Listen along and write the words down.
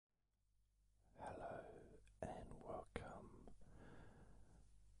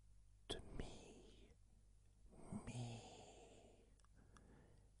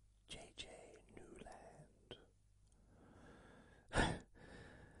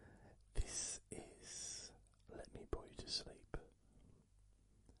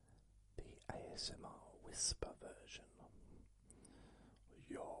ASMR whisper version.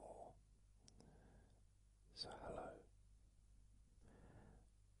 Yo. So hello.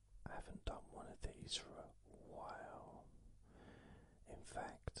 I haven't done one of these for a while. In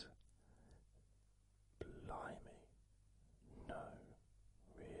fact, blimey, no,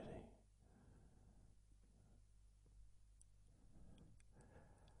 really.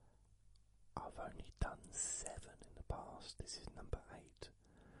 I've only done 7 in the past. This is number 8.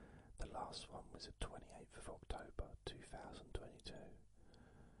 The last one was the 28th of October 2022.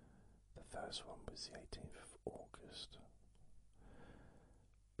 The first one was the 18th of August.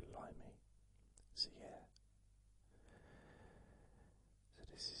 Blimey. So yeah. So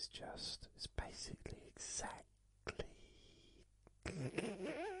this is just, it's basically exactly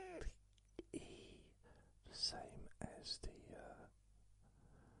the same as the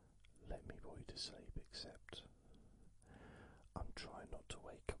Let Me Bore You to Sleep, except I'm trying not to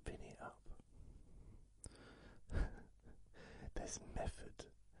wake Vinny up. There's method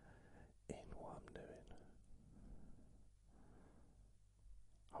in what I'm doing.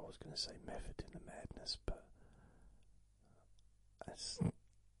 I was going to say method in the madness, but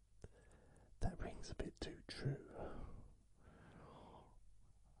that rings a bit too true.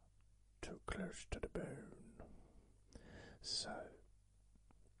 Too close to the bone. So,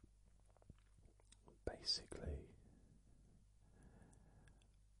 basically,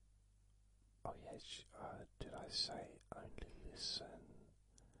 oh yes, did I say only listen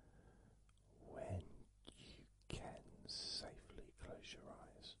when you can safely close your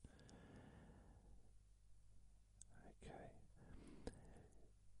eyes? Okay.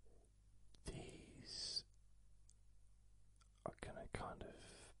 These are gonna kind of,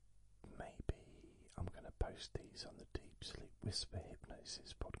 maybe I'm gonna post these on the Deep Sleep Whisper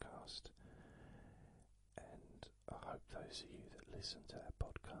Hypnosis podcast, and I hope those of you that listen to that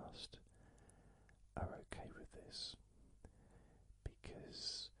podcast are okay with this,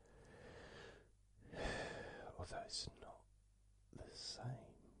 because although it's not the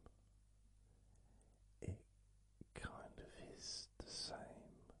same, it kind of is the same,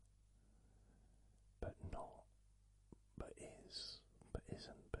 but not, but is, but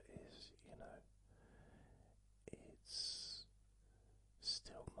isn't, but is, you know. It's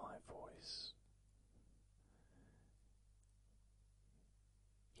still my voice.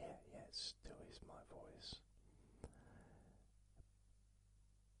 Yeah, it still is my voice.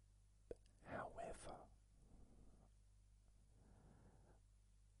 However,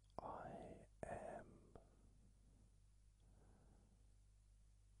 I am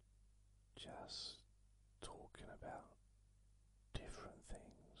just talking about different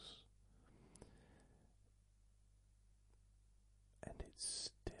things, and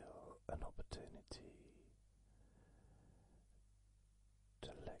it's still an opportunity to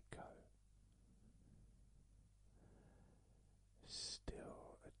let go.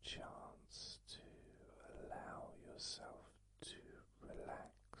 Still a chance to allow yourself to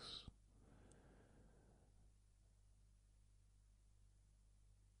relax.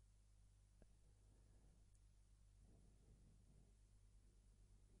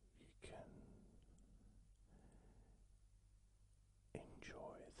 You can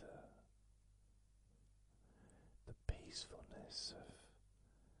enjoy the peacefulness of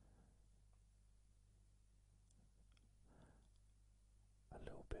a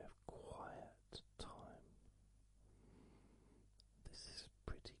little bit of quiet time. This is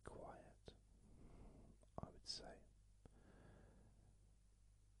pretty quiet, I would say.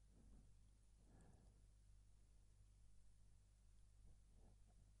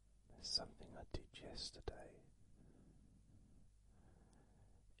 There's something I did yesterday,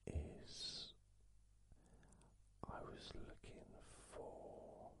 is I was looking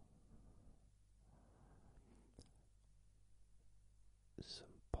for some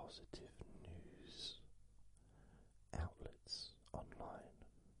positive news outlets online,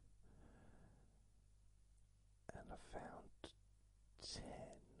 and I found 10.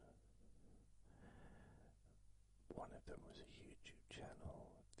 One of them was a YouTube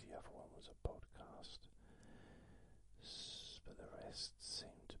channel, the other one was a podcast, but the rest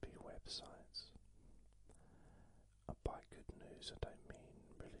seemed to be websites. By good news, I don't mean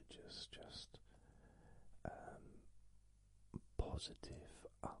religious, just positive,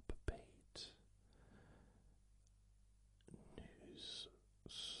 upbeat news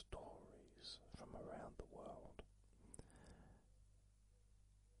stories from around the world.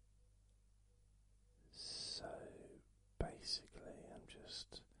 So basically,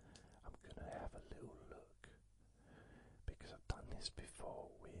 I'm going to have a little look, because I've done this before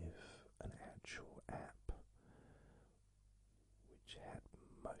with an actual app which had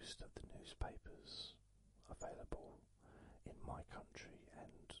most most of the newspapers available in my country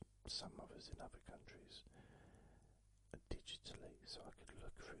and some others in other countries digitally, so I could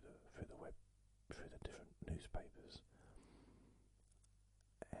look through the web, through the different newspapers,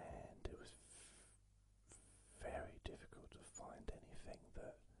 and it was very difficult to find anything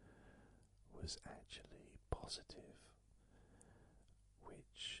that was actually positive,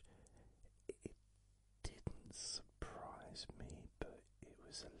 which it didn't surprise me, but it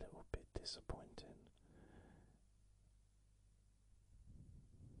was a little bit disappointing,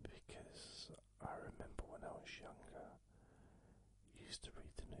 because I remember when I was younger, I used to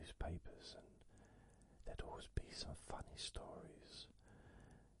read the newspapers and there'd always be some funny stories,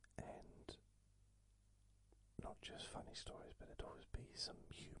 and not just funny stories, but there'd always be some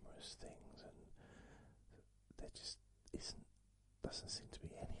humorous things, and there just doesn't seem to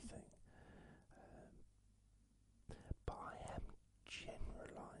be anything. But I am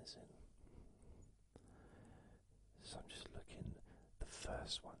generalizing, so I'm just looking. The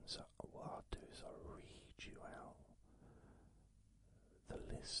first one, so what I'll do is I'll read you out the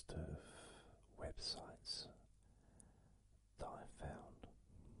list of websites that I found.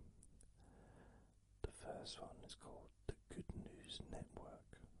 The first one is called the Good News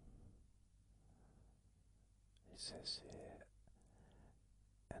Network. It says here,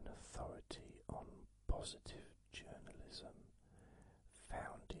 an authority on positive journalism,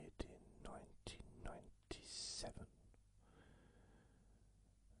 founded in 1997.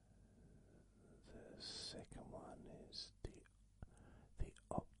 The second one is the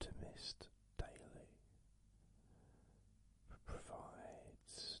Optimist Daily,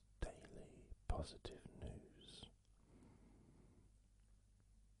 provides daily positive news.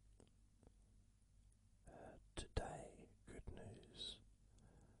 Today, Good News.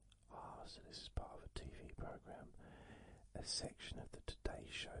 So this is part of a TV program, a section of the Today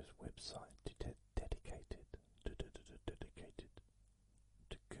Show's website dedicated to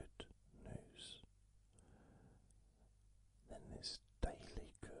good news. Then there's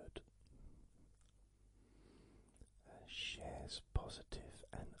Daily Good, shares positive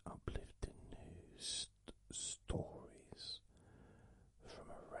and uplifting news stories from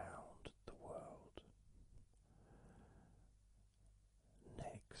around the world.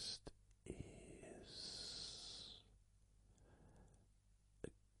 Next is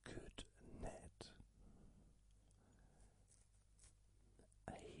Good Net,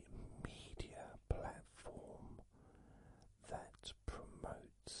 a media platform that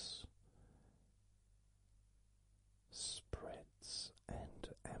promotes, spreads and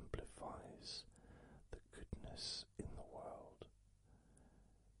amplifies the goodness in the world.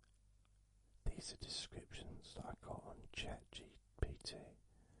 These are descriptions that I got on ChatGPT,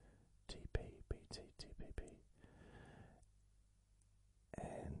 TPP,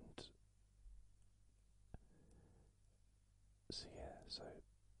 and so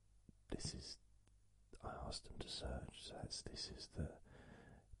this is, I asked them to search, so this is the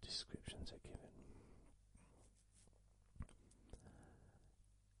descriptions they're given.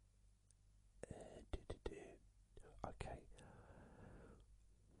 Okay,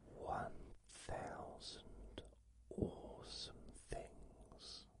 1,000 awesome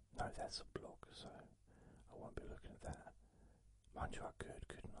things. No, that's a blog, so I won't be looking at that. Mind you, I could,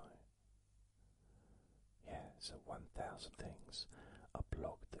 couldn't I? Yeah, so 1,000 things. A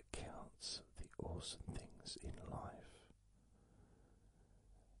blog that counts the awesome things in life.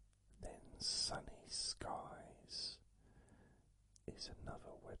 Then Sunny Skies is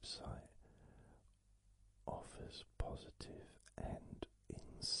another website. Offers positive and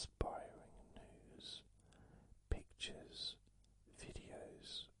inspiring news, pictures,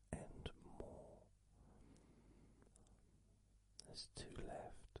 videos, and more. There's two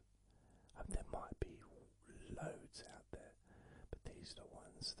left. There might be loads out there, but these are the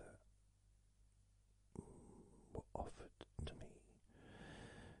ones that were offered to me.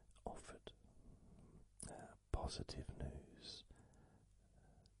 Positive News,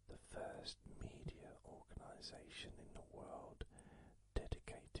 the first media organisation in the world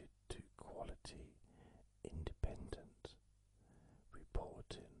dedicated to quality, independent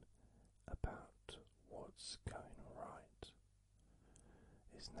reporting about what's going right.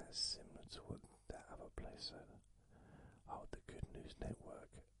 Isn't that similar to what that other place said? Oh, the Good News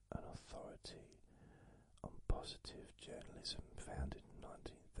Network, an authority on positive journalism, founded in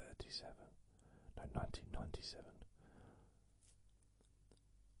 1997.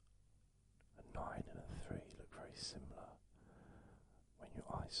 A 9 and a 3 look very similar when your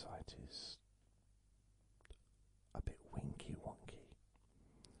eyesight is a bit winky wonky.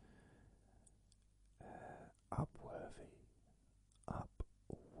 Upworthy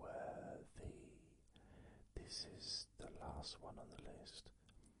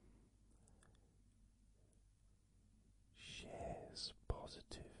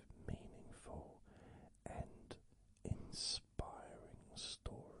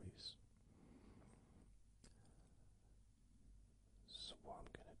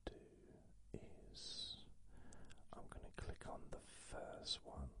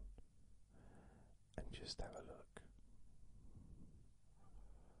just have a look.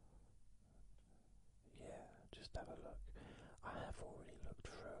 Yeah, just have a look. I have already looked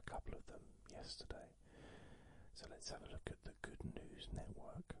through a couple of them yesterday. So let's have a look at the Good News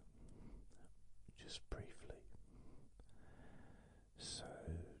Network, just briefly. So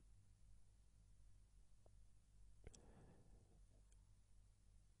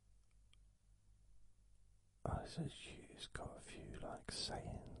it's got a few like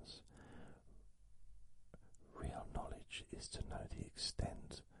sayings. Real knowledge is to know the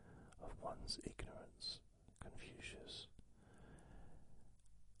extent of one's ignorance. Confucius.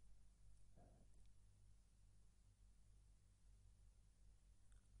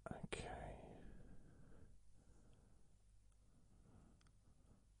 Okay.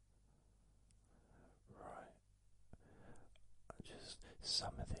 Right. Just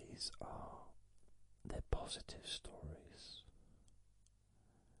some of these they're positive stories,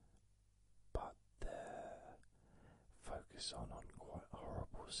 but they're focus on quite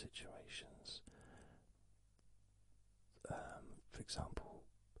horrible situations. For example,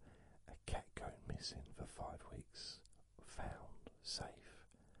 a cat going missing for 5 weeks, found safe.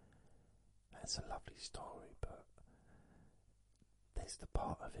 That's a lovely story, but there's the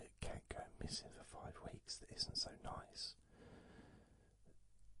part of it, cat going missing for 5 weeks, that isn't so nice.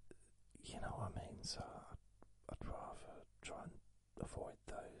 You know what I mean? So I'd rather try and avoid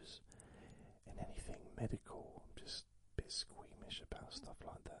those. In anything medical, I'm just a bit squeamish about stuff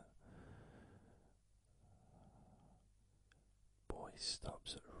like that. Boy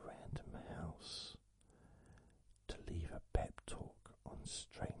stops at a random house to leave a pep talk on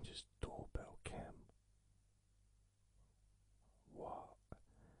stranger's doorbell cam. What?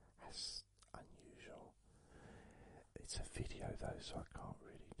 That's unusual. It's a video though, so I can't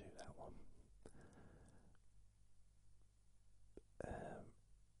really do that one.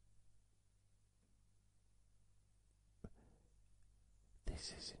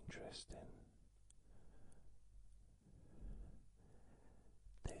 This is interesting.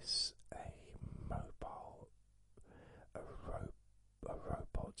 There's a robot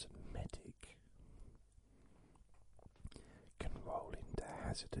medic can roll into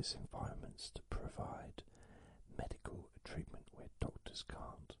hazardous environments to provide medical treatment where doctors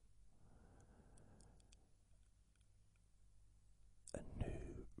can't. A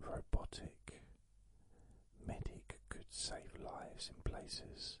new robotic medic could save lives in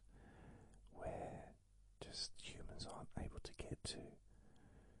places where just humans aren't able to get to,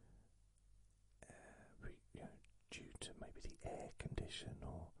 due to maybe the air condition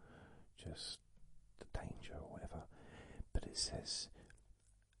or just the danger or whatever. But it says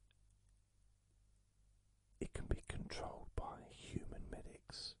it can be controlled by human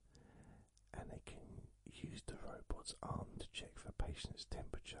medics, and they can use the robot's arm to check for patients'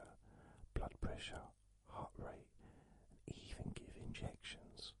 temperature, blood pressure, heart rate, and even give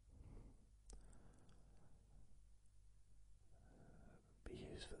injections. Be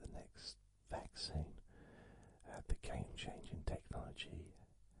used for the next vaccine. The game-changing technology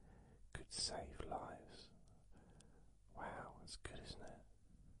could save lives. Wow, that's good, isn't it?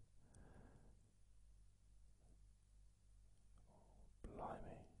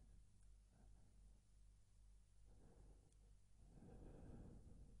 Blimey.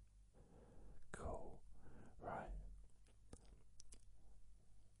 Cool. Right.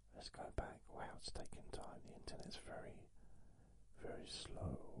 Let's go back. Wow, it's taking time. The internet's very, very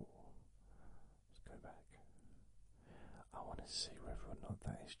slow. Let's go back. I want to see whether or not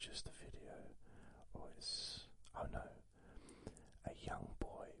that is just a video or it's... Oh no. A young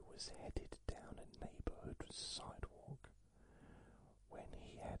boy was headed down a neighbourhood sidewalk when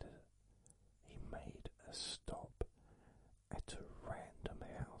he made a stop at a random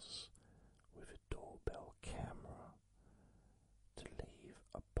house with a doorbell camera to leave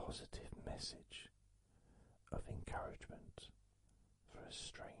a positive message of encouragement for a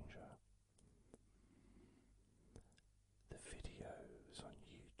stranger. The video is on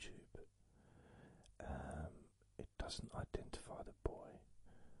YouTube. It doesn't identify the boy.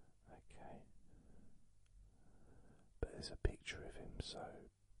 Okay. But there's a picture of him, so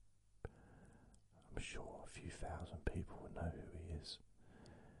I'm sure a few thousand people will know who he is.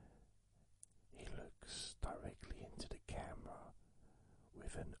 He looks directly into the camera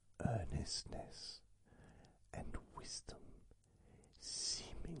with an earnestness and wisdom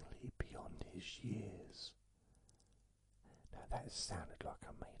seemingly beyond his years. Now that sounded like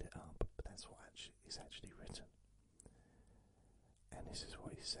I made it up, but that's what is actually written. And this is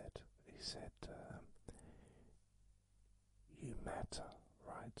what he said. He said, you matter,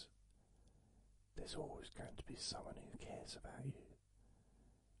 right? There's always going to be someone who cares about you.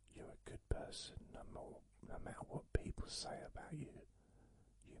 You're a good person, no No matter what people say about you,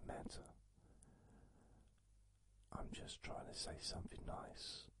 you matter. I'm just trying to say something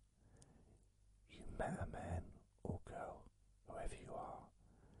nice. You matter, man or girl, whoever you are.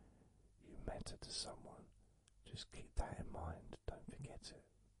 You matter to someone. Just keep that in mind. Don't forget it.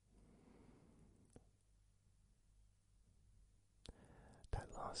 That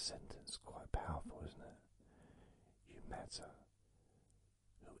last sentence, quite powerful, isn't it? You matter,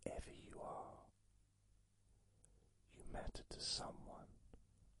 whoever you are. You matter to someone.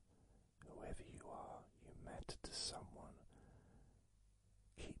 Whoever you are, you matter to someone.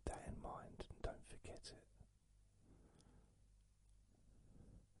 Keep that in mind and don't forget it.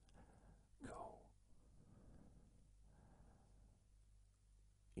 Cool.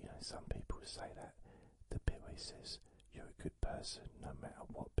 You know, some people say that the bit where he says, you're a good person no matter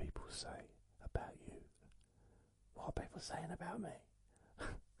what people say about you. What are people saying about me?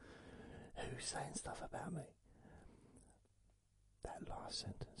 Who's saying stuff about me? That last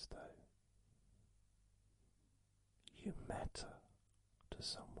sentence though. You matter to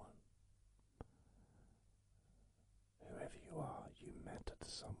someone. Whoever you are, you matter to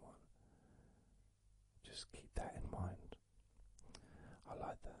someone. Just keep that in mind. I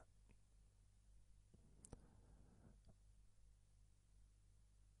like that.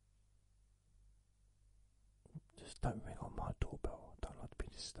 Just don't ring on my doorbell. I don't like to be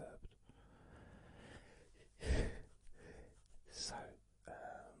disturbed. So,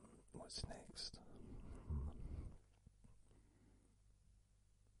 what's next?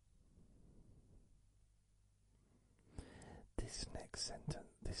 This next sentence,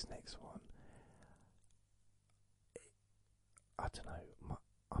 this next one, I don't know,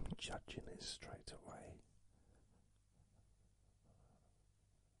 I'm judging it straight away.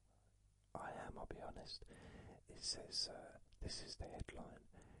 I am, I'll be honest. It says, this is the headline,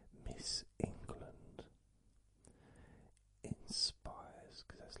 Miss England inspires,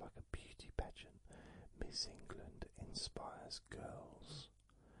 because that's like a beauty pageant, Miss England inspires girls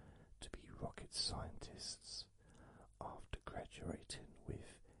to be rocket scientists after graduating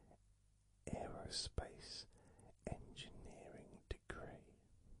with aerospace engineering degree.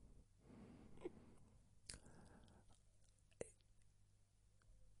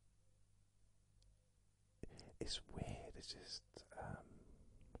 It's weird, it's just,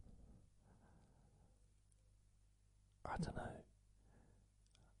 I don't know.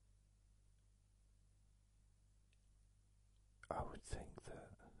 I would think that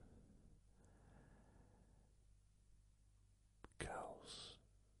girls,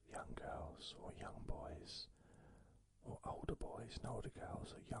 young girls or young boys, or older boys and older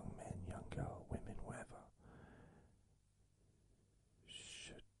girls, or young men, young girl, women, whatever,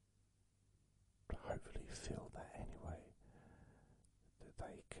 should hopefully feel that anyway, that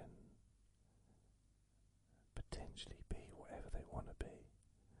they can potentially be whatever they want to be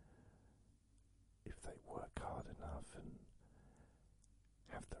if they work hard enough and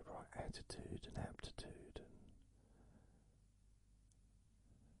have the right attitude and aptitude. And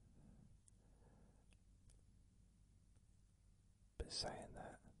but saying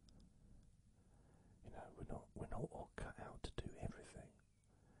that, you know, we're not all cut out to do everything.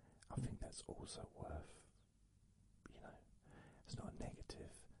 I think that's also worth, you know, it's not a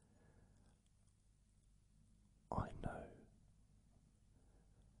negative. I know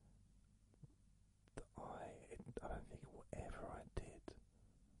that I don't think whatever I did,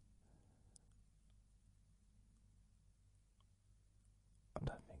 I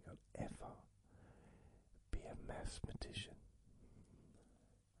don't think I'd ever be a mathematician.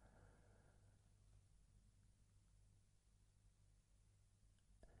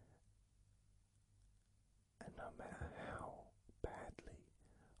 And no matter how badly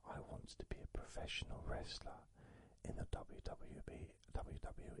I wanted to be a professional wrestler in the WWE,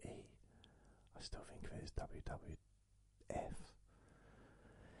 I still think of it as WWF.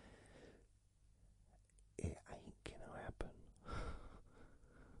 It ain't gonna happen.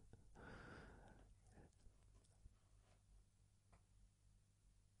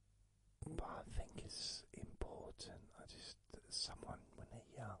 But I think it's important. Someone when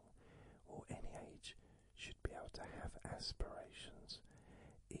they're young or any age should be able to have aspirations,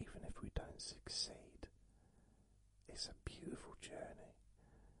 even if we don't succeed. It's a beautiful journey.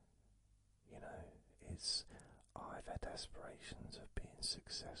 You know, I've had aspirations of being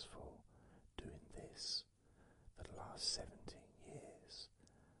successful doing this for the last 17 years.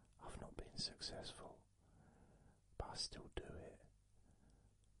 I've not been successful, but I still do it.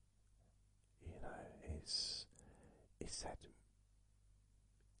 You know, it's that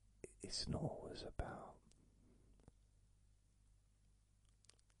it's not always about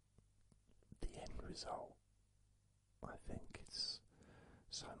the end result.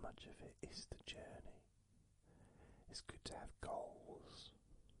 so much of it is the journey. It's good to have goals.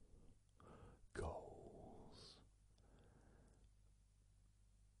 Goals.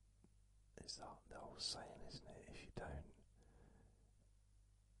 It's the old saying, isn't it? If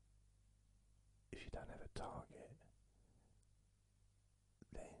you don't have a target,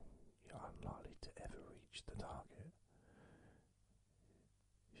 then you're unlikely to ever reach the target.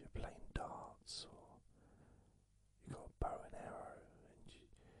 If you're playing darts or you've got a bow and arrow, and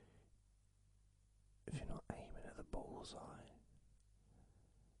if you're not aiming at the bullseye,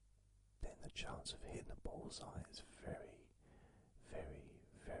 then the chance of hitting the bullseye is very, very,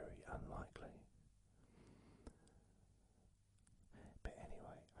 very unlikely. But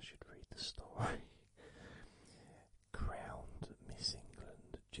anyway, I should read the story. Crowned Miss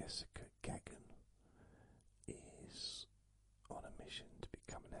England Jessica Gaggan is on a mission to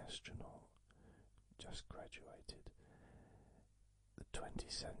become an astronaut. Just graduated. The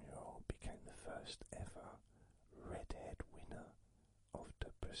 27-year-old became the first ever redhead winner of the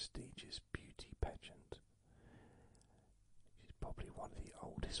prestigious beauty pageant. She's probably one of the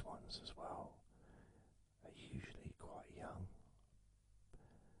oldest ones as well. They're usually quite young.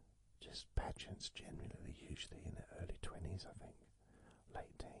 Just pageants generally, usually in the early 20s, I think.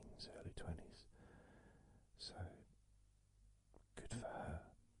 Late teens, early 20s. So, good for her.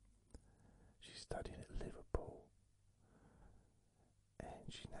 She studied at Liverpool, and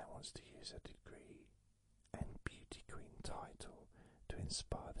she now wants to use her degree and Beauty Queen title to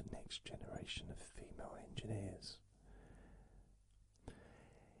inspire the next generation of female engineers.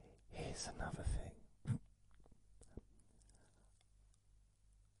 Here's another thing.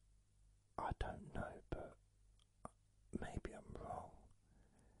 I don't know, but maybe I'm wrong,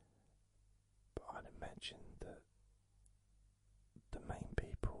 but I'd imagine that the main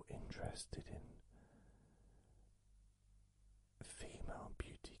people interested in female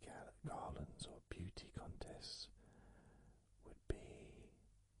beauty garlands or beauty contests would be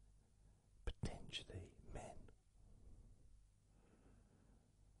potentially men.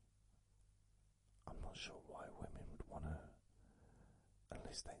 I'm not sure why women would want to,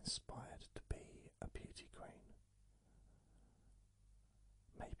 unless they're inspired to be a beauty queen.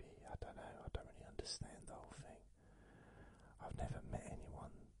 Maybe, I don't know, I don't really understand the whole thing. I've never met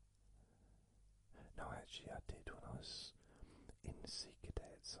anyone. No, actually I did when I was in the Sea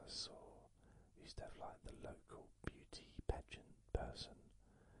Cadets. I used to have like the local beauty pageant person,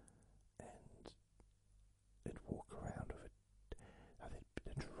 and they'd walk around with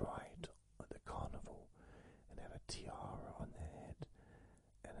they'd ride at the carnival and have a tiara on their head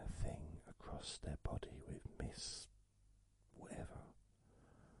and a thing across their body with Miss whatever.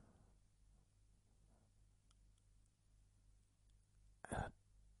 And I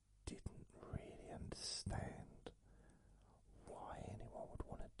didn't really understand why anyone would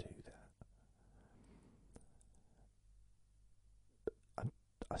want to do that.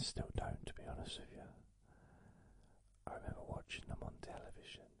 I still don't, to be honest with you. I remember watching them on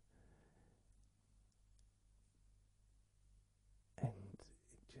television, and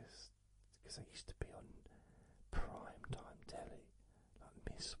it just, because I used to be on prime time telly,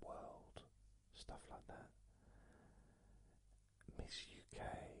 like Miss World, stuff like that. Miss UK,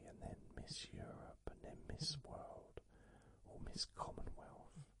 and then Miss Europe, and then Miss World, or Miss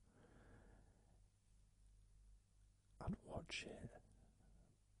Commonwealth. I'd watch it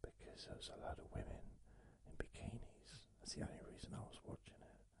because there was a lot of women in bikinis. That's the only reason I was watching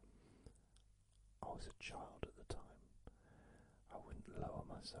it. I was a child at the time. I wouldn't lower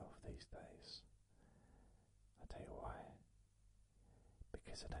myself these days. I tell you why.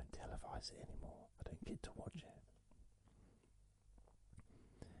 Because I don't televise it anymore. I don't get to watch it.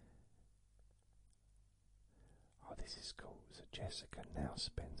 Oh, this is cool. So Jessica now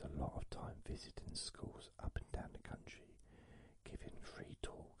spends a lot of time visiting schools up and down the country, giving free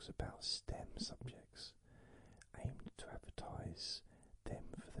talks about STEM subjects, aimed to advertise them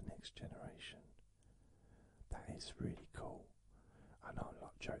for the next generation. That is really cool. I know I'm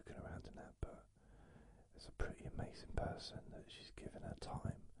not joking around in that, but it's a pretty amazing person that she's given her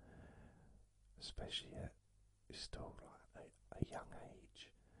time, especially at still like a young age,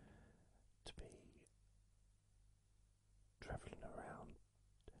 to be travelling around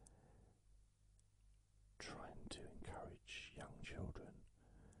trying to encourage young children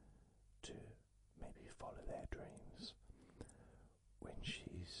to maybe follow their dreams when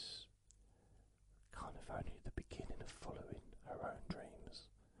she's kind of only at the beginning of following her own dreams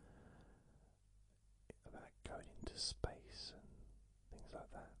about going into space and things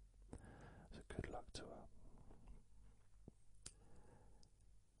like that. So good luck to her.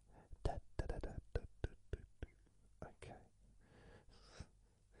 Okay.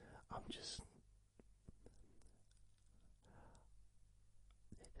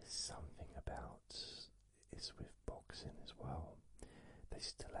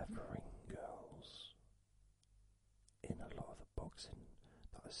 still have ring girls in a lot of the boxing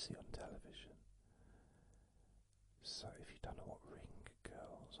that I see on television. So if you don't know what ring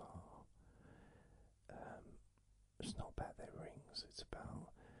girls are, it's not about their rings, it's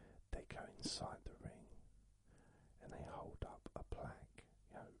about they go inside the ring and they hold up a plaque,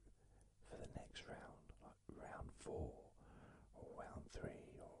 for the next round, like round 4 or round 3,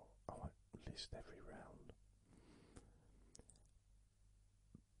 or I won't list every round.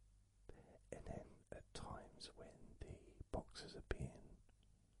 And then at times when the boxers are being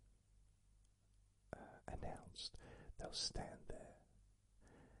announced, they'll stand there,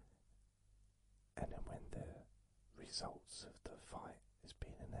 and then when the results of the fight is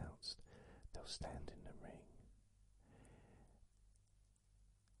being announced, they'll stand in the ring,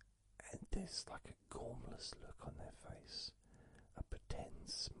 and there's like a gormless look on their face, a pretend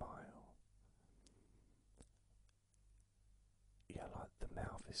smile. Like the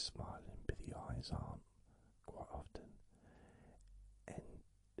mouth is smiling but the eyes aren't quite often, and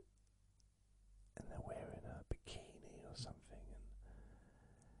they're wearing a bikini or something, and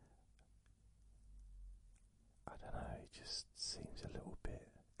I don't know, it just seems a little bit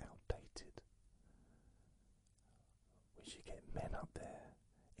outdated. We should get men up there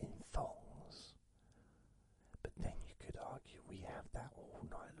in thongs, but then you could argue we have that all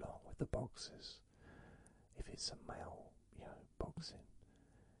night long with the boxers. If it's a male, boxing,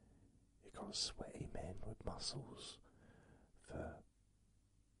 you've got sweaty men with muscles for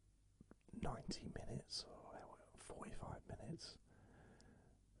 90 minutes or 45 minutes.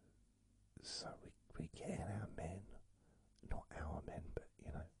 So we get in our men, not our men, but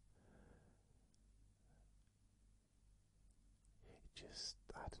it just,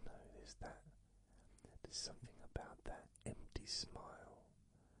 I don't know, there's something about that empty smile,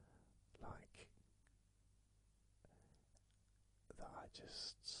 like, that I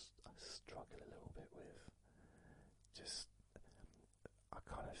struggle a little bit with. Just, I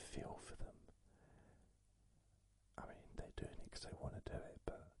kind of feel for them. I mean, they're doing it because they want to do it,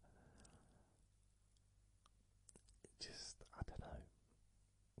 but it just, I don't know.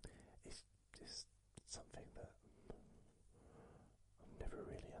 It's just something that I've never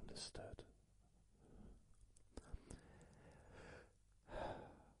really understood.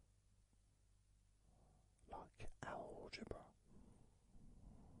 Like algebra.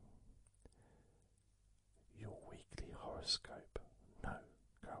 Your weekly horoscope. No,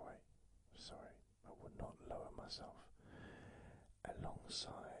 go away. Sorry, I would not lower myself.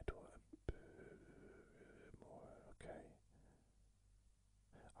 Alongside more, okay.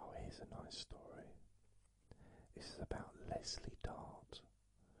 Oh, here's a nice story. This is about Leslie Dart.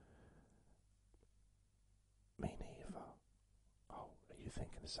 Me neither. Oh, are you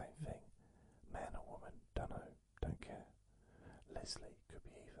thinking the same thing? Man or woman? Don't know, don't care. Leslie could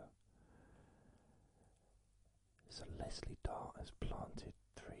be either. So Leslie Dart has planted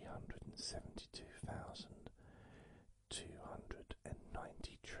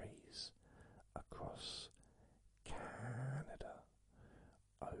 372,290 trees across Canada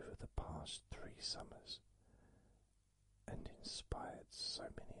over the past 3 summers, and inspired so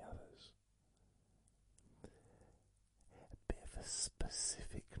many others. A bit of a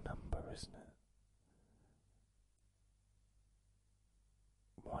specific number, isn't it?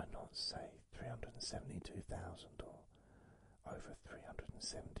 Why not say 372,000 or over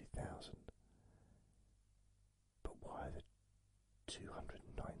 370,000? But why the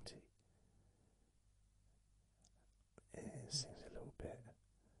 290? It seems a little bit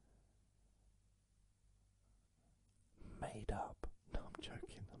made up. No, I'm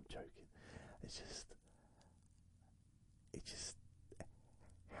joking. It's just,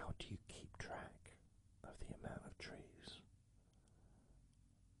 how do you keep track of the amount of trees?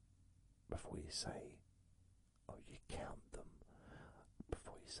 Before you say, oh, you count them,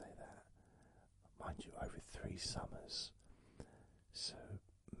 before you say that, mind you, over 3 summers, so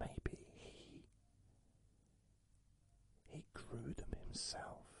maybe he grew them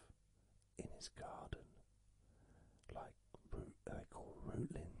himself in his garden, like they call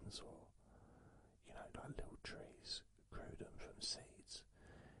rootlins, or like little trees, grew them from seeds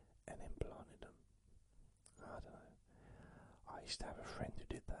and then planted them. I don't know. I used to have a friend who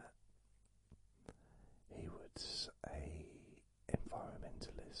did that. He was a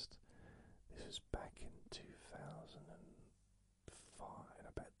environmentalist. This was back in 2005,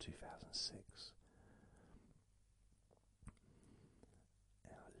 about 2006.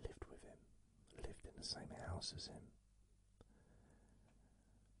 And I lived with him, lived in the same house as him.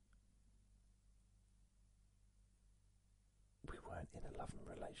 We weren't in a loving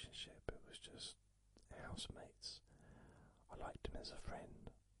relationship, it was just housemates. I liked him as a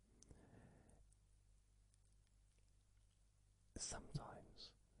friend.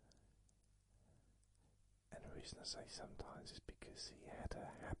 Sometimes, and the reason I say sometimes is because he had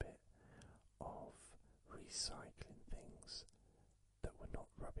a habit of recycling things that were not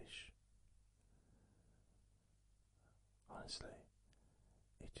rubbish. Honestly,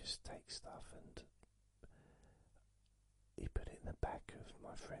 he just takes stuff and he put it in the back of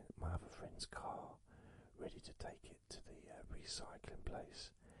my other friend's car, ready to take it to the recycling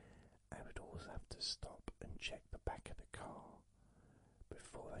place, and would always have to stop and check the back of the car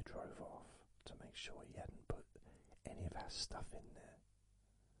before they drove off to make sure he hadn't put any of our stuff in there.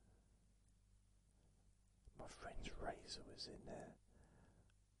 My friend's razor was in there.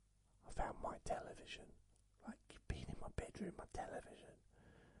 I found my television. Like, you've been in my bedroom, my television.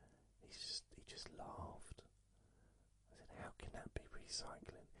 He just laughed. I said, how can that be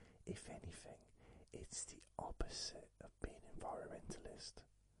recycling? If anything, it's the opposite of being environmentalist.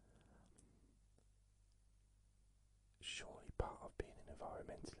 Surely part of being an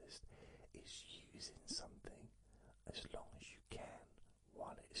environmentalist is using something as long as you can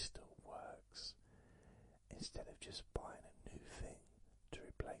while it still works, instead of just buying a new thing to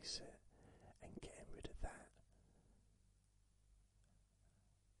replace it and getting rid of that.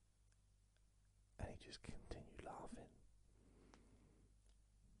 And he just continued laughing.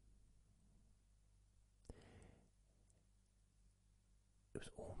 It was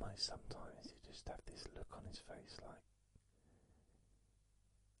almost sometimes he just have this look on his face like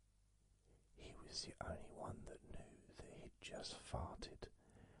he was the only one that knew that he'd just farted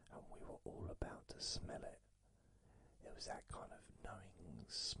and we were all about to smell it. It was that kind of knowing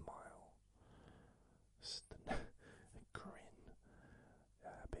smile, a grin.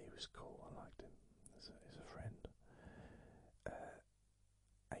 But he was cool. I liked him as a friend.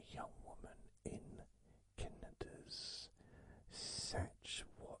 A young woman in Canada's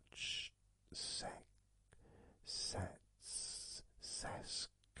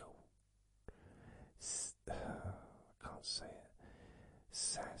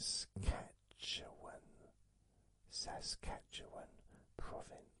Saskatchewan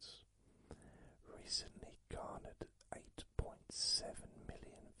province recently garnered 8.7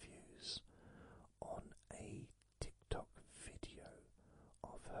 million views on a TikTok video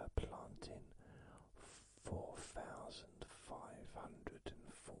of her planting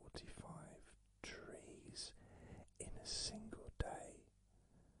 4,545 trees in a single day.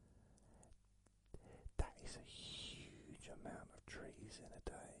 That is a huge amount of trees in a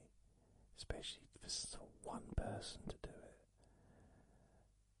day, especially for one person to do it.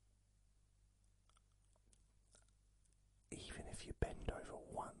 Even if you bend over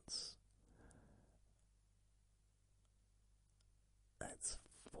once, that's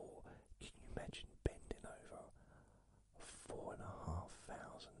four. Can you imagine bending over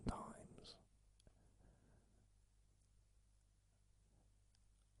 4,500 times?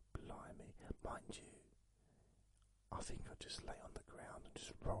 Blimey. Mind you, I think I'd just lay on the ground and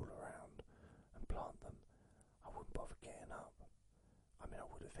just roll around and plant them. I wouldn't bother getting up. I mean, I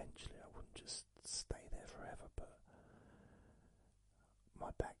would eventually. I wouldn't just stay there forever, but my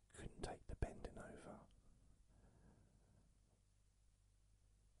back couldn't take the bending over.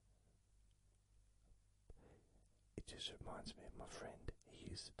 It just reminds me of my friend. He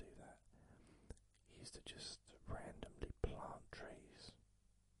used to do that. He used to just randomly plant trees.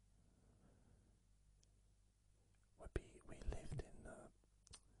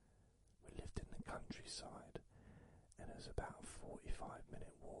 We lived in the countryside, and it was about a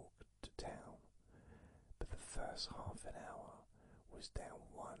 45-minute walk to town. But the first half an hour was down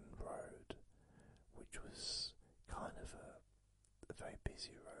one road, which was kind of a very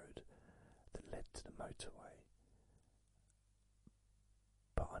busy road that led to the motorway.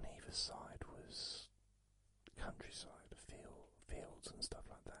 But on either side was countryside, fields and stuff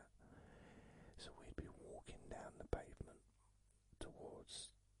like that. So we'd be walking down the pavement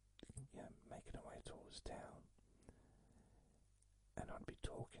towards, making our way towards town. And I'd be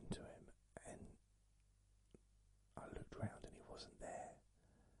talking to him, and I looked round and he wasn't there.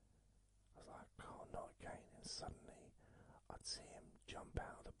 I was like, oh, not again. And suddenly I'd see him jump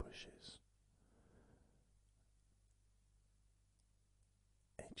out of the bushes.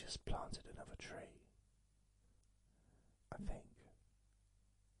 And he just planted another tree, I think.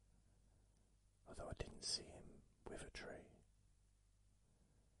 Although I didn't see him with a tree.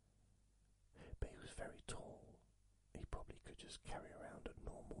 But he was very tall. He probably could just carry around a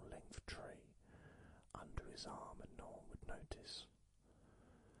normal length tree under his arm and no one would notice.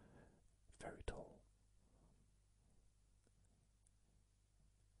 Very tall.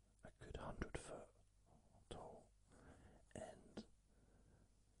 A good 100 foot tall. And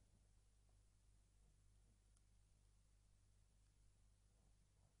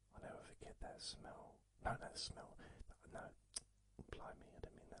smell. No, the smell. No, blimey, I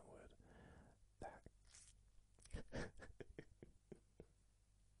didn't mean that word. That.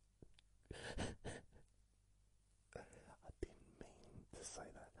 I didn't mean to say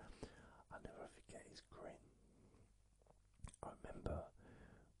that. I'll never forget his grin. I remember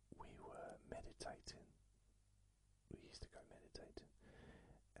we were meditating. We used to go meditating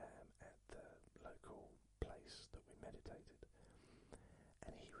at the local place that we meditated.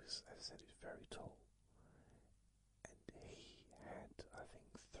 And he was, as I said, he was very tall. And he had, I think,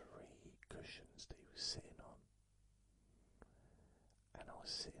 3 cushions that he was sitting on. And I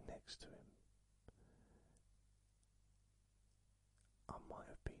was sitting next to him. I might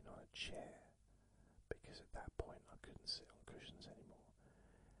have been on a chair, because at that point I couldn't sit on cushions anymore.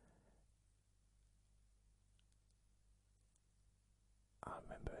 I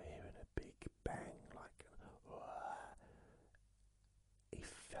remember hearing a big bang, like he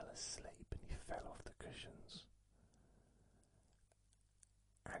fell asleep and he fell off the cushions,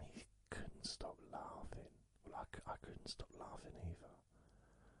 and he couldn't stop laughing. Well, I couldn't stop laughing either.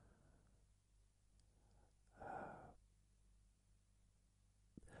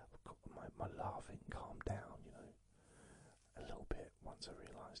 My laughing calmed down, a little bit once I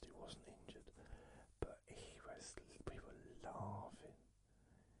realised he wasn't injured, but we were laughing,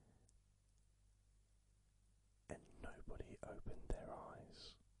 and nobody opened their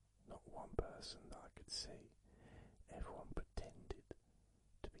eyes. Not one person that I could see. Everyone pretended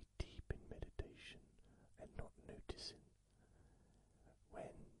to be deep in meditation and not noticing,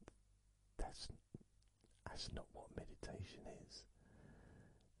 when that's not what meditation is.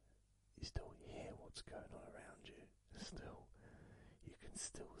 You still hear what's going on around you. You can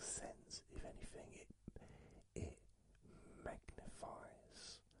still sense, if anything, it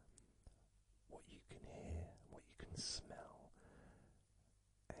magnifies what you can hear, what you can smell,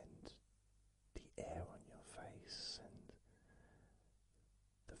 and the air on your face, and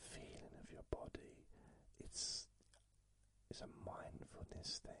the feeling of your body. It's a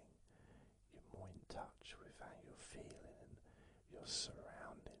mindfulness thing. You're more in touch with how you're feeling and your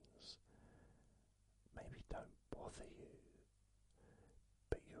surroundings. Maybe don't bother you,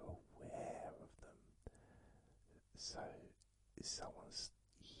 but you're aware of them. So if someone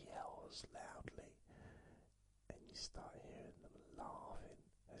yells loudly and you start hearing them laughing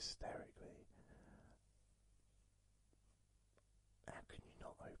hysterically, how can you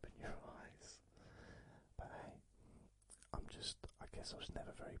not open your eyes? But hey, I guess I was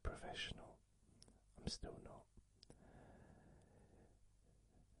never very professional. I'm still not.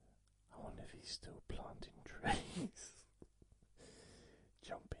 I wonder if he's still planting trees,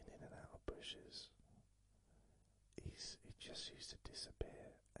 jumping in and out of bushes. He just used to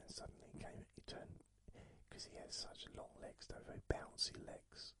disappear, and suddenly he turned, because he has such long legs, they're very bouncy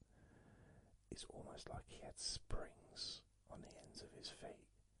legs. It's almost like he had springs on the ends of his feet,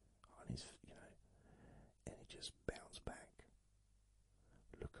 on his, and he just bounced back,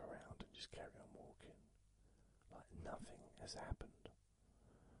 look around, and just carry on walking, like nothing has happened.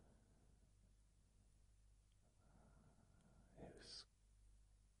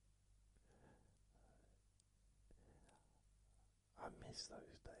 I miss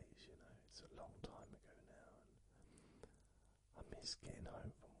those days, it's a long time ago now, and I miss getting home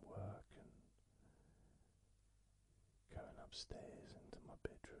from work and going upstairs into my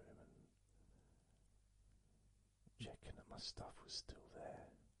bedroom and checking that my stuff was still there.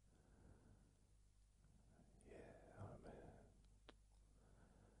 Yeah, I remember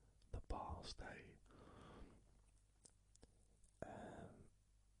the past day.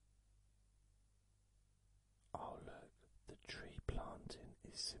 Oh look, the tree planting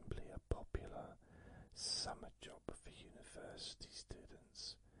is simply a popular summer job for university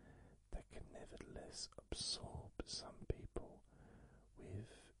students that can nevertheless absorb some people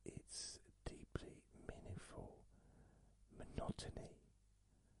with its deeply meaningful monotony.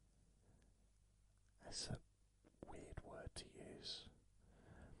 That's a weird word to use.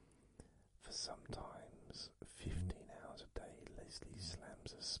 For sometimes 15 hours a day, Leslie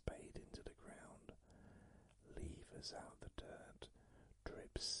slams a spade into the ground, levers out the dirt,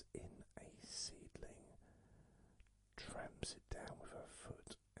 drips in a seedling, tramps it down with her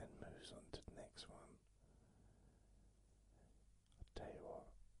foot, and moves on to the next one. I tell you what,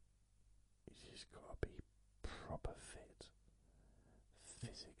 you just gotta be proper fit,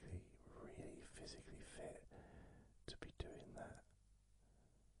 physically, really physically fit, to be doing that.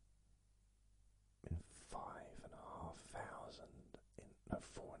 In 4,500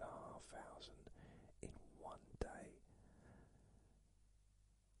 in one day.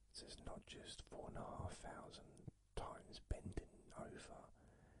 So it's not just 4,500 times bending over,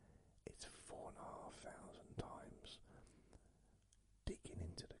 it's 4,500 times digging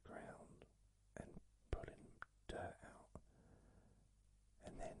into the ground and pulling dirt out,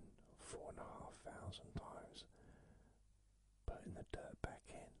 and then 4,500 times putting the dirt back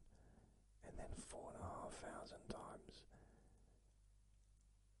in, and then 4,500 times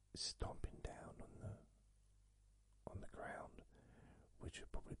stomping down on the ground, which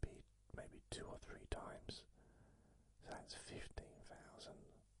would probably be maybe 2 or 3 times. So that's 15,000.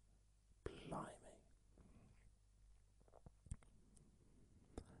 Blimey.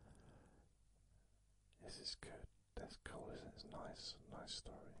 This is good. That's cool, isn't it? It's nice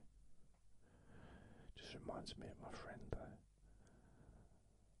story. Just reminds me of my friend though.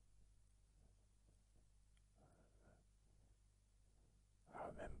 I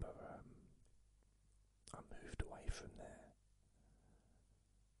remember I moved away from there,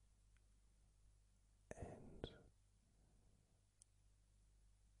 and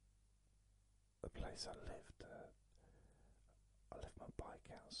the place I lived, I left my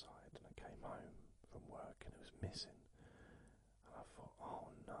bike outside and I came home from work and it was missing, and I thought, oh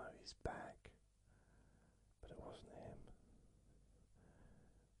no, he's back, but it wasn't him.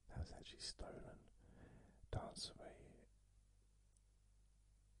 That was actually stolen. Dance away.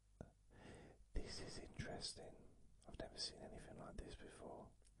 This is interesting. I've never seen anything like this before.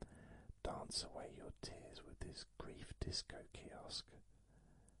 Dance away your tears with this grief disco kiosk.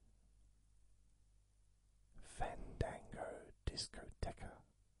 Fandango discoteca.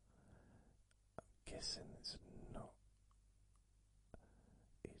 I'm guessing it's not.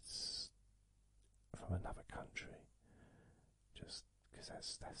 It's from another country. Just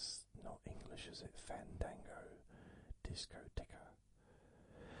because that's not English, is it? Fandango discoteca.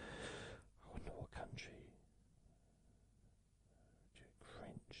 I wonder what country.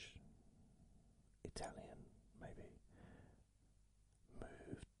 French, Italian, maybe.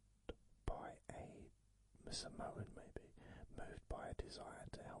 Moved by a Samoan, maybe. Moved by a desire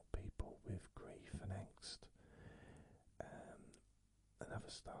to help people with grief and angst. And other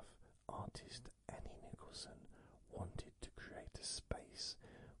stuff. Artist Annie Nicholson wanted to create a space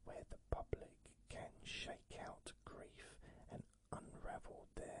where the public can shake out grief and unravel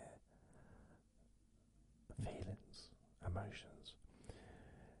their feelings, emotions.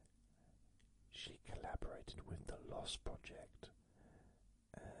 She collaborated with the Lost Project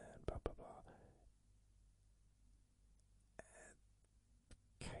and blah blah blah.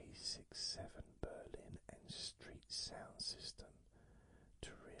 K67 Berlin and Street Sound System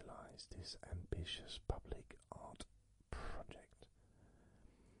to realise this ambitious public art project.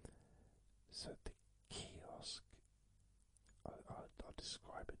 So the kiosk, I'll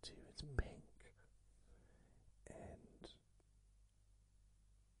describe it to you, it's pink, and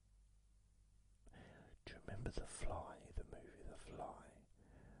do you remember The Fly, the movie The Fly,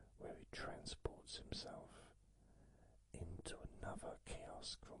 where he transports himself into another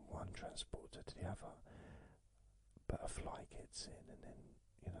kiosk from one transporter to the other, but a fly gets in and then,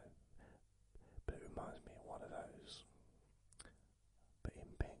 but it reminds me of one of those, but in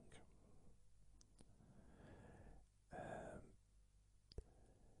pink.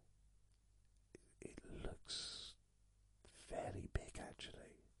 It looks fairly big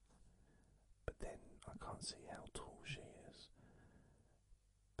actually, but then I can't see how tall she is,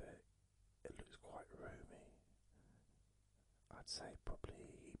 but it looks quite roomy. I'd say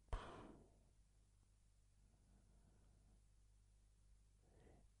probably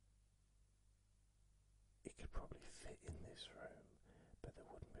it could probably fit in this room, but there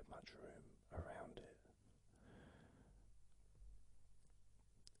wouldn't be much room around it.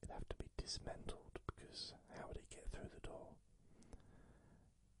 It'd have to be dismantled, because how would it get through the door?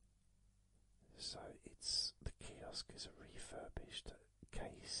 So the kiosk is a refurbished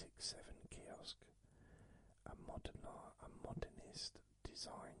K67 kiosk, a modernist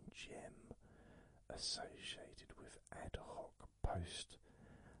design gem associated with ad hoc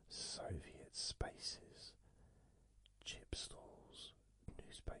post-Soviet spaces, chip stalls,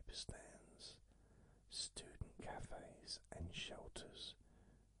 newspaper stands, student cafes and shelters,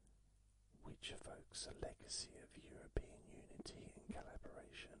 which evokes a legacy of European unity and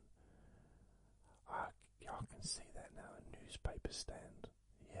collaboration. I can see that now, a newspaper stand.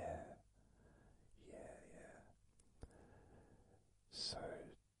 Yeah. So,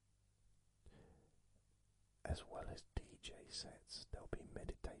 as well as DJ sets, there'll be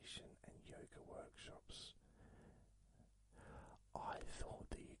meditation and yoga workshops. I thought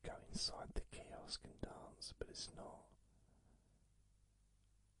that you go inside the kiosk and dance, but it's not.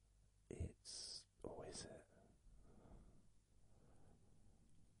 Or is it?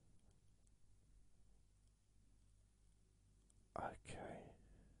 Okay.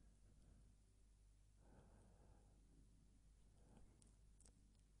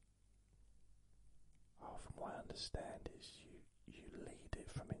 from what I understand, is you lead it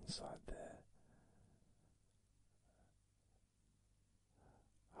from inside there.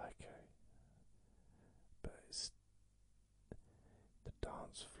 Okay. But the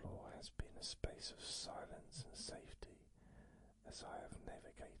dance floor has been a space of silence and safety as I have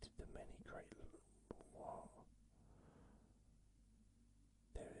navigated the many great... What?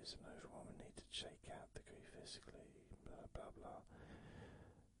 There is an overwhelming need to shake out the grief physically, blah blah blah.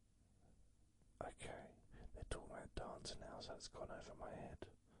 Okay, they're talking about dancing now, so it's gone over my head.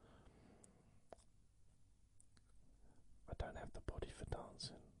 I don't have the body for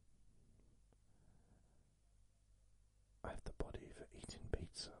dancing. I have the body for eating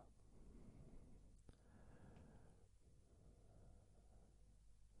pizza.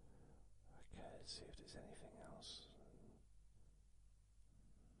 Okay, let's see if there's anything else.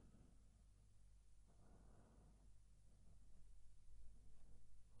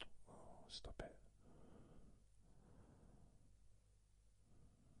 Oh, stop it.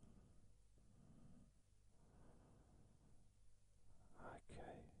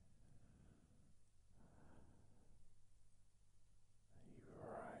 Okay.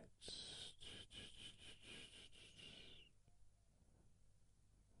 Right.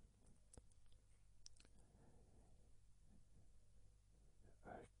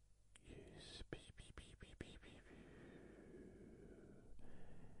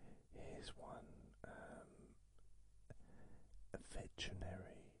 Here's one. A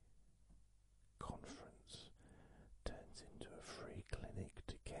veterinary conference turns into a free clinic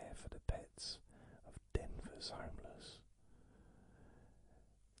to care for the pets of Denver's homeless.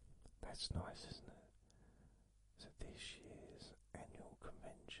 That's nice, isn't it? So this year's annual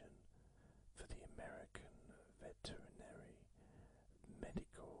convention for the American Veterinary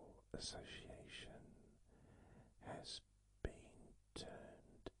Medical Association has been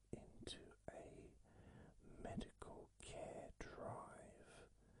turned into a medical care drive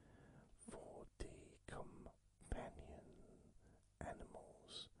for the companion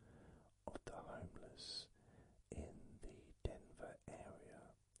animals of the homeless in the Denver area.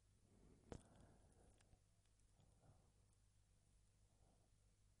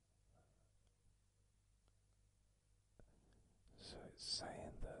 So it's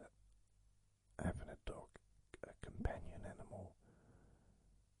saying that having a dog, a companion animal,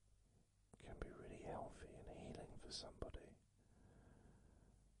 can be really healthy and healing for somebody.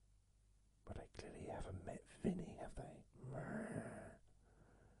 But they clearly haven't met Vinny, have they?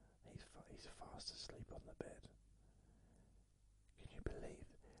 He's fast asleep on the bed. Can you believe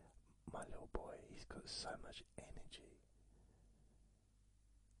my little boy? He's got so much energy.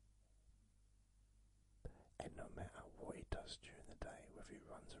 And no matter what he does during the day, whether he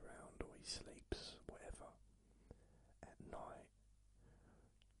runs around or he sleeps, whatever, at night,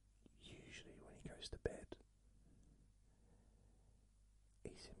 usually when he goes to bed,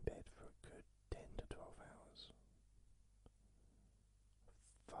 he's in bed for a good 10 to 12 hours.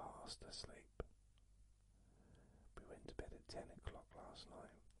 Fast asleep. We went to bed at 10 o'clock last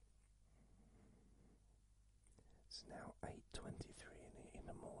night. It's now 8:23 in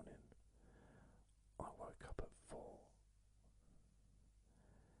the morning. I woke up at 4.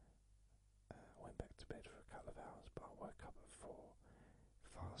 Went back to bed for a couple of hours, but I woke up at 4.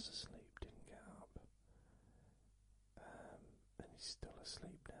 Fast asleep, didn't get up. And he's still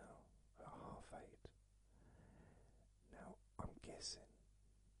asleep now at 8:30. Now, I'm guessing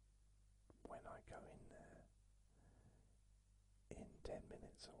when I go in there in 10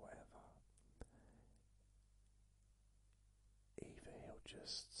 minutes or whatever, either he'll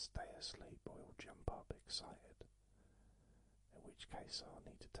just stay asleep or he'll jump up excited, in which case I'll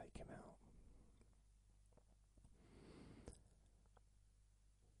need to take him out.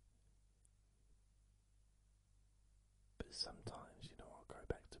 But sometimes, I'll go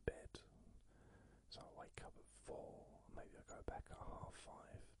back to bed, so I'll wake up at 4, maybe I'll go back at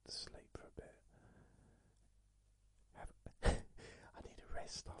 5:30 to sleep for a bit. I need a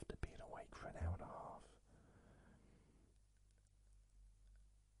rest after being awake for an hour and a half.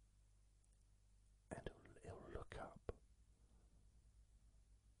 And he'll look up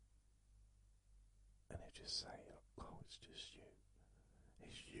and he'll just say, "Oh, it's just you.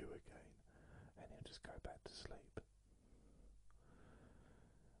 It's you again." And he'll just go back to sleep.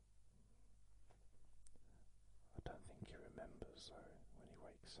 I don't think he remembers though when he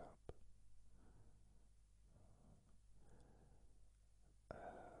wakes up.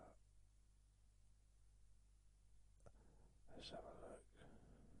 Let's have a look.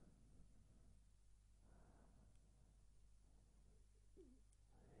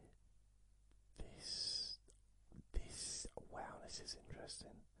 Wow, this is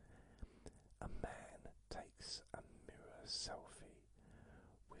interesting. A man takes a selfie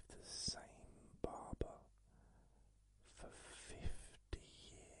with the same barber for 50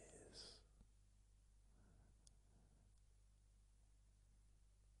 years.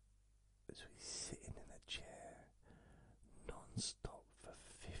 So he's sitting in a chair non-stop for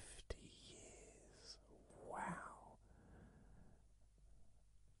 50 years. Wow.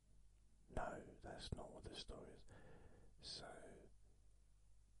 No, that's not what the story is. So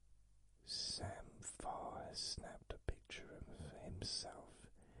Sam Farr has snapped a picture of himself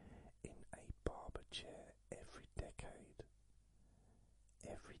in a barber chair every decade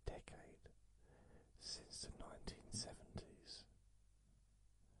since the 1970s.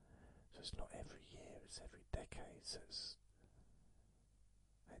 So it's not every year, it's every decade. So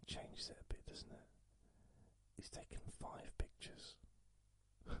it changes it a bit, doesn't it? He's taken 5 pictures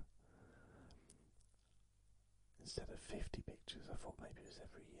instead of 50 pictures. I thought maybe it was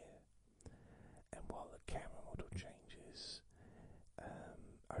every year. And while the camera model changes,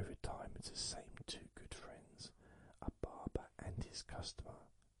 over time it's the same two good friends, a barber and his customer,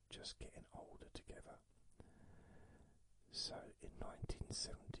 just getting older together. So in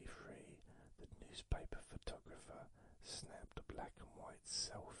 1973, the newspaper photographer snapped a black and white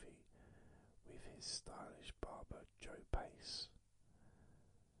selfie with his stylish barber Joe Pace.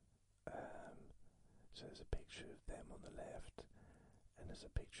 So there's a picture of them on the left, and there's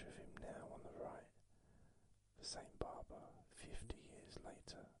a picture of him now on the right. The same barber, 50 years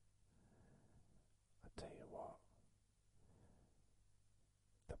later. I tell you what,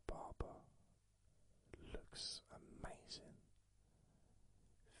 the barber looks amazing.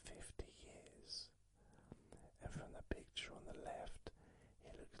 50 years. And from the picture on the left, he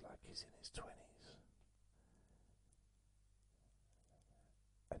looks like he's in his 20s.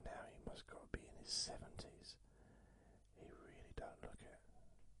 And now he must got to be in his 70s. He really don't look it.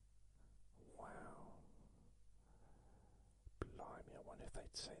 Wow. Blimey, I wonder if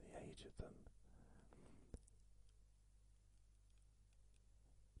they'd say the age of them.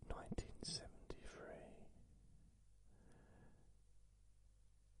 1973.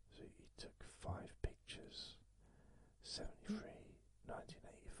 So he took 5 pictures. 73,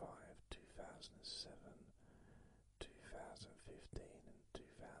 1985, 2007, 2015 and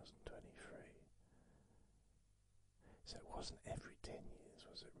 2023. So it wasn't every 10 years,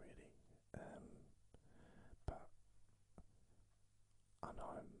 was it really? But I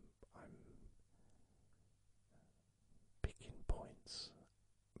know I'm picking points,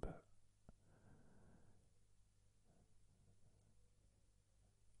 but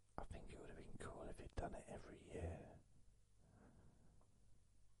I think it would have been cool if he'd done it every year.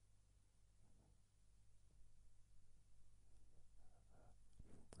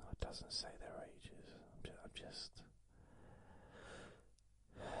 Oh, it doesn't say their ages. I'm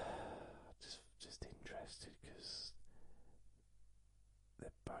just interested because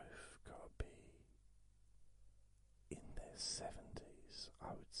they've both got to be in their 70s,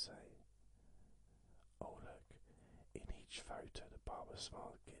 I would say. Oh look, in each photo the barber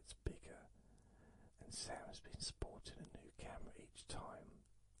smile gets bigger, and Sam has been sporting a new camera each time.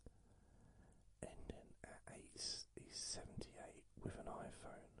 Ending at 8, he's 78 with an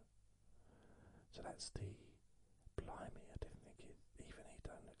iPhone. So that's the blimey, I didn't think even he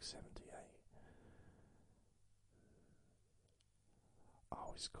don't look 78.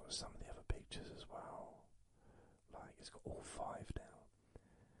 Oh, he's got some of the other pictures as well. Like, he's got all 5 now.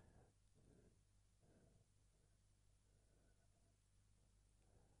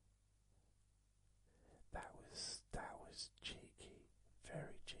 That was cheeky,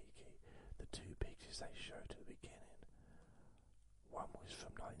 very cheeky. The 2 pictures they showed at the beginning, one was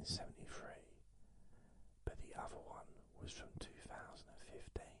from 1973, but the other one was from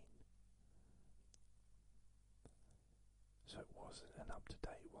 2015. So it wasn't an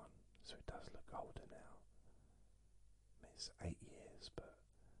up-to-date one, so it does look older now. I mean, it's 8 years, but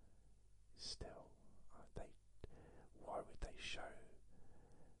still, why would they show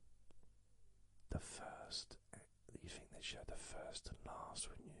the first? You think they'd show the first and last,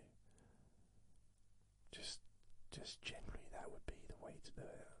 wouldn't you? Just generally, that would be the way to do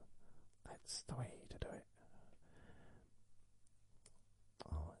it. That's the way to do it.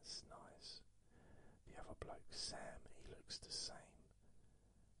 Oh, it's nice. The other bloke, Sam, he looks the same.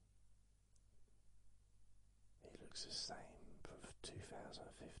 He looks the same from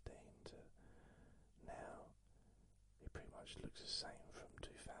 2015 to now. He pretty much looks the same from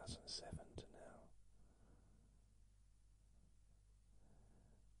 2007 to now.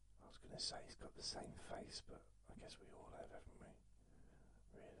 I was going to say he's got the same face, but I guess we all have, haven't we?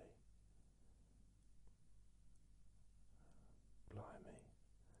 Really? Blimey.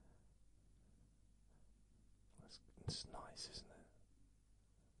 It's nice, isn't it?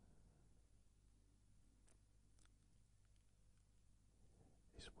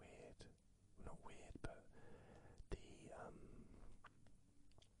 It's weird. Not weird, but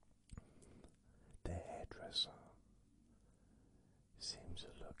the hairdresser seems to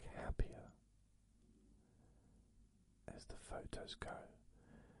look happier as the photos go.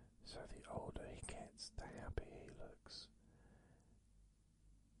 So the older he gets, the happier he looks.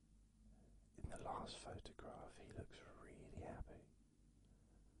 In the last photograph, he looks really happy.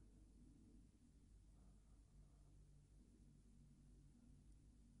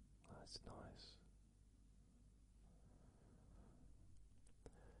 That's nice.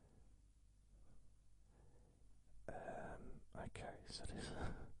 Okay, so this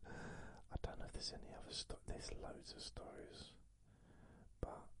I don't know if there's any other there's loads of stories,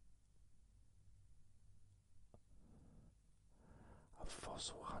 but a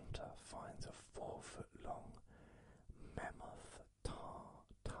fossil hunter finds a 4-foot-long mammoth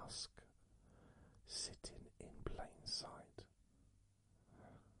tusk sitting in plain sight.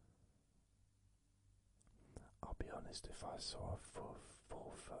 I'll be honest, if I saw a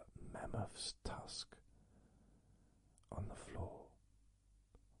 4-foot mammoth's tusk on the floor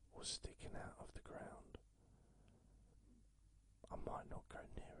or sticking out of the ground, I might not go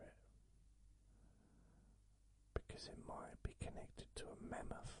near it because it might be connected to a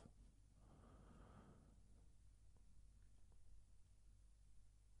mammoth.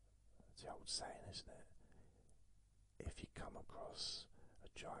 It's the old saying, isn't it? If you come across a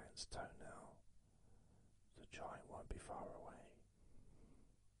giant's toenail, the giant won't be far away.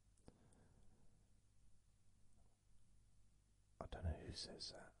 I don't know who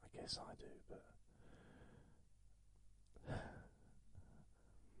says that. I guess I do, but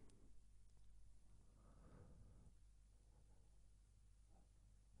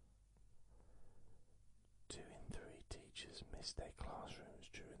two in three teachers miss their classrooms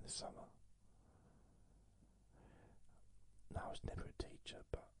during the summer. Now, I was never a teacher,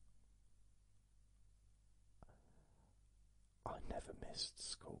 but I never missed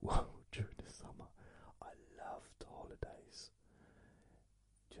school during the summer. I loved holidays.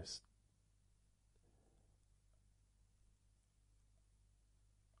 Just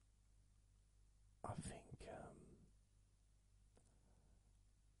I think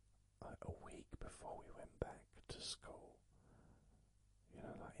a week before we went back to school,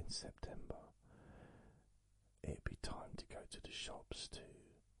 like in September, it'd be time to go to the shops to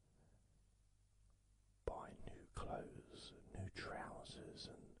buy new clothes, new trousers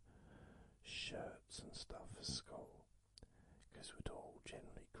and shirts and stuff for school, because we'd all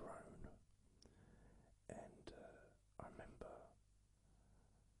generally grown. And I remember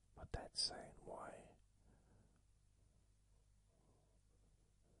my dad saying, why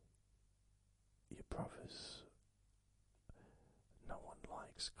your brothers, no one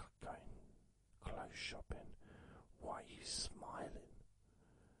likes going clothes shopping, why are you smiling?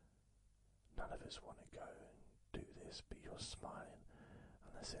 None of us want to go and do this, but you're smiling.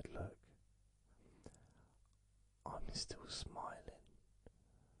 And I said, look, I'm still smiling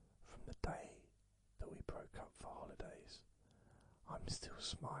from the day that we broke up for holidays. I'm still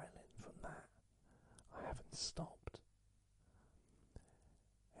smiling from that. I haven't stopped.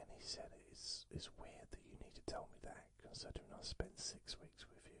 And he said, it's weird that you need to tell me that, considering I spent 6 weeks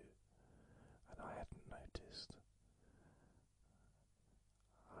with you and I hadn't noticed.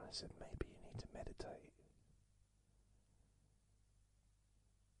 And I said, maybe you need to meditate.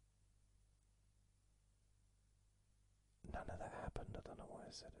 None of that happened. I don't know why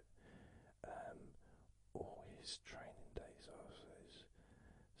I said it. All his training days are his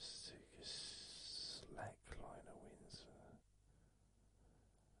slackliner wins.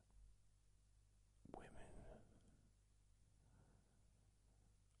 Women.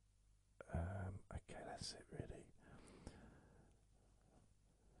 Okay, that's it really.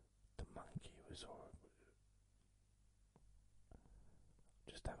 The monkey was horrible.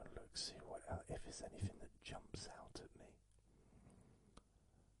 Just have a look, see what if there's anything that jumps out at me.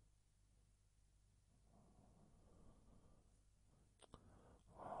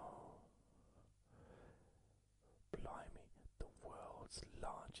 Oh, blimey, the world's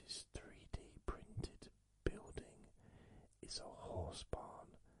largest 3D printed building is a horse barn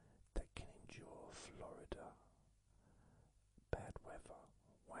that can endure Florida bad weather.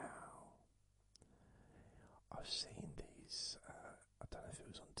 Wow. I've seen these, I don't know if it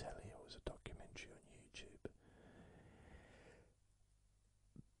was on telly or it was a documentary on YouTube,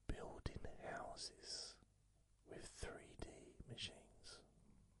 building houses with 3D machines,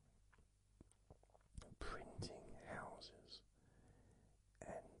 printing houses,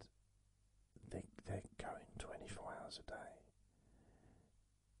 and they're going 24 hours hours a day,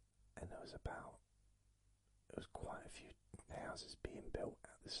 and there was quite a few houses being built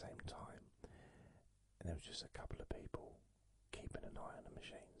at the same time, and there was just a couple of people keeping an eye on the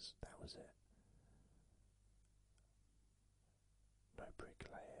machines. That was it. No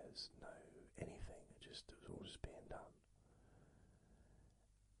bricklayers, no anything. It was all just being done.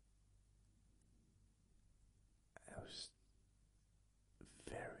 It was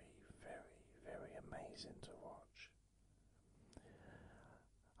very, very, very amazing to watch.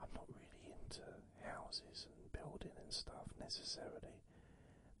 I'm not really into houses and building and stuff necessarily,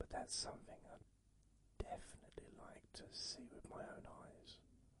 but that's something I'd definitely like to see with my own eyes.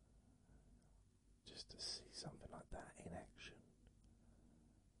 Just to see something like that in action,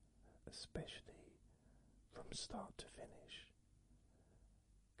 especially from start to finish,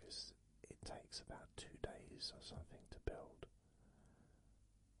 because it takes about 2 days or something to build.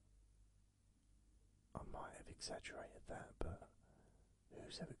 I might have exaggerated that, but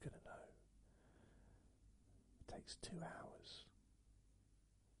who's ever going to know? It takes 2 hours.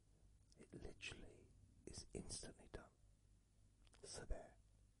 It literally is instantly done. So there.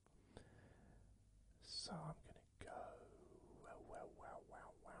 So I'm going to go.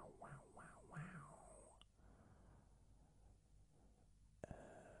 Wow.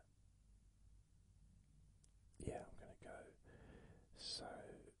 Yeah, I'm going to go. So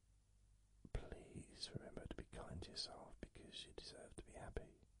please remember to be kind to yourself, because you deserve to be happy.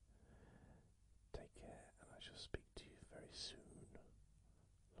 Take care, and I shall speak to you very soon.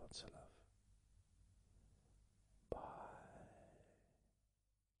 Lots of love.